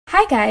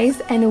Hi guys,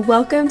 and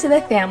welcome to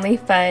the Family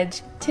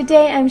Fudge.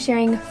 Today I'm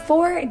sharing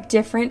 4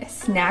 different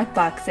snack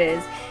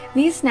boxes.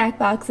 These snack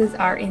boxes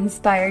are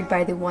inspired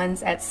by the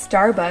ones at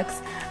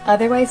Starbucks,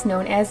 otherwise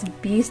known as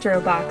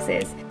Bistro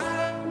Boxes.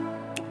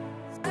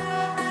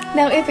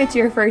 Now if it's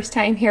your first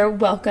time here,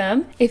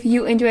 welcome. If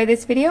you enjoy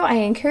this video, I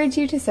encourage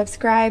you to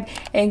subscribe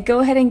and go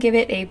ahead and give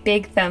it a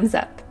big thumbs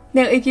up.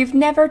 Now, if you've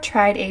never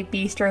tried a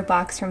Bistro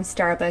Box from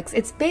Starbucks,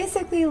 it's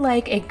basically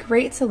like a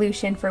great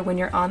solution for when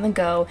you're on the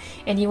go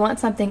and you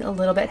want something a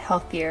little bit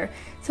healthier.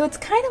 So it's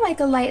kind of like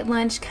a light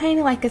lunch, kind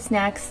of like a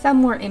snack,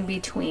 somewhere in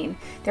between.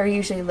 They're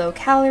usually low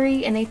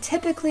calorie and they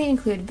typically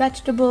include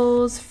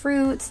vegetables,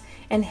 fruits,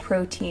 and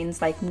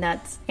proteins like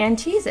nuts and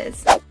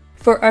cheeses.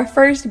 For our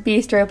first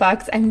Bistro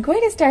Box, I'm going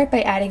to start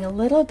by adding a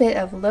little bit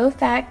of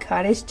low-fat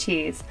cottage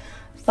cheese,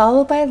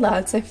 followed by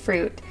lots of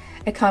fruit,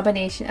 a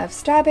combination of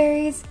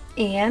strawberries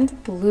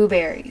and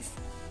blueberries.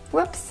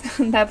 Whoops,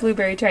 that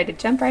blueberry tried to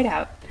jump right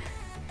out.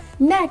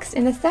 Next,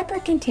 in a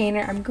separate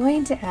container, I'm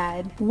going to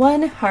add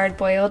 1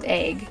 hard-boiled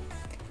egg.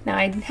 Now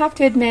I have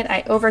to admit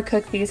I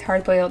overcooked these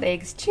hard-boiled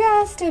eggs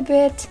just a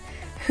bit,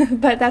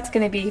 but that's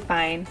going to be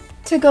fine.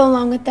 To go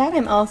along with that,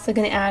 I'm also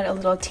going to add a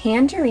little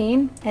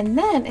tangerine and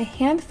then a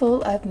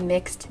handful of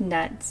mixed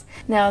nuts.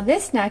 Now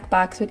this snack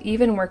box would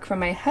even work for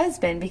my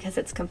husband because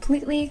it's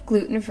completely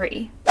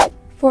gluten-free.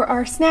 For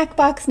our snack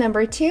box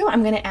number 2,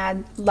 I'm going to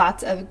add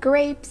lots of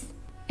grapes.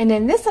 And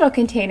in this little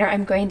container,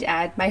 I'm going to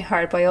add my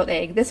hard-boiled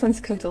egg. This one's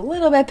cooked a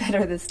little bit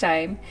better this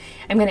time.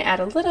 I'm going to add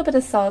a little bit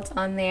of salt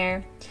on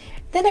there.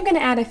 Then I'm going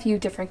to add a few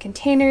different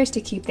containers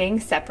to keep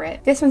things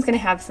separate. This one's going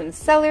to have some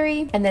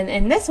celery, and then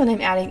in this one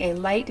I'm adding a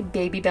light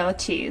Baby Bell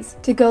cheese.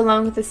 To go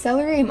along with the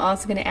celery, I'm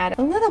also going to add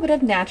a little bit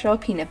of natural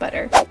peanut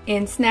butter.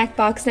 In snack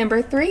box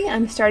number 3,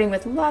 I'm starting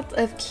with lots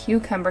of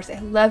cucumbers. I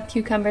love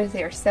cucumbers,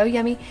 they are so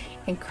yummy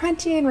and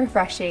crunchy and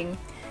refreshing.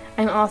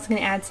 I'm also going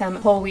to add some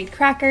whole wheat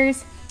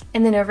crackers,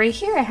 and then over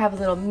here I have a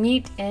little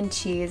meat and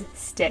cheese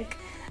stick.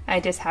 I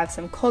just have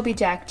some Colby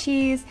Jack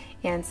cheese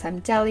and some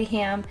deli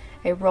ham.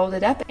 I rolled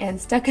it up and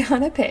stuck it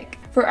on a pick.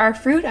 For our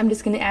fruit, I'm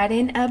just going to add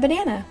in a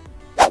banana.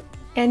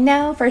 And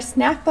now for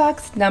snack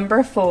box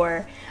number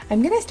 4.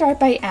 I'm going to start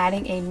by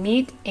adding a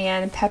meat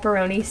and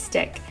pepperoni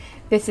stick.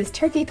 This is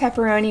turkey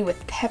pepperoni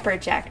with pepper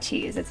jack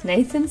cheese. It's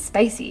nice and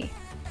spicy.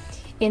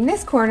 In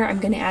this corner, I'm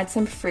going to add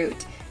some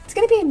fruit. It's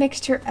going to be a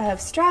mixture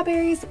of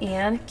strawberries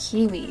and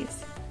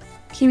kiwis.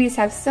 Kiwis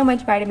have so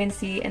much vitamin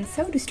C, and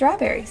so do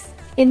strawberries.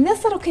 In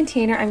this little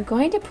container, I'm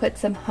going to put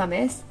some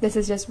hummus. This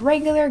is just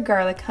regular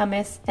garlic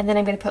hummus, and then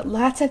I'm going to put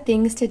lots of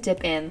things to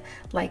dip in,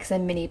 like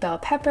some mini bell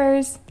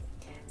peppers,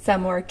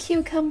 some more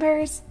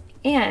cucumbers,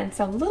 and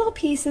some little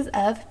pieces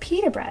of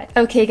pita bread.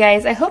 Okay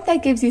guys, I hope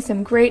that gives you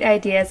some great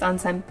ideas on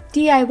some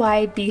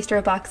DIY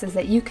Bistro Boxes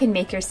that you can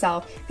make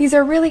yourself. These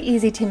are really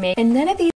easy to make, and none of these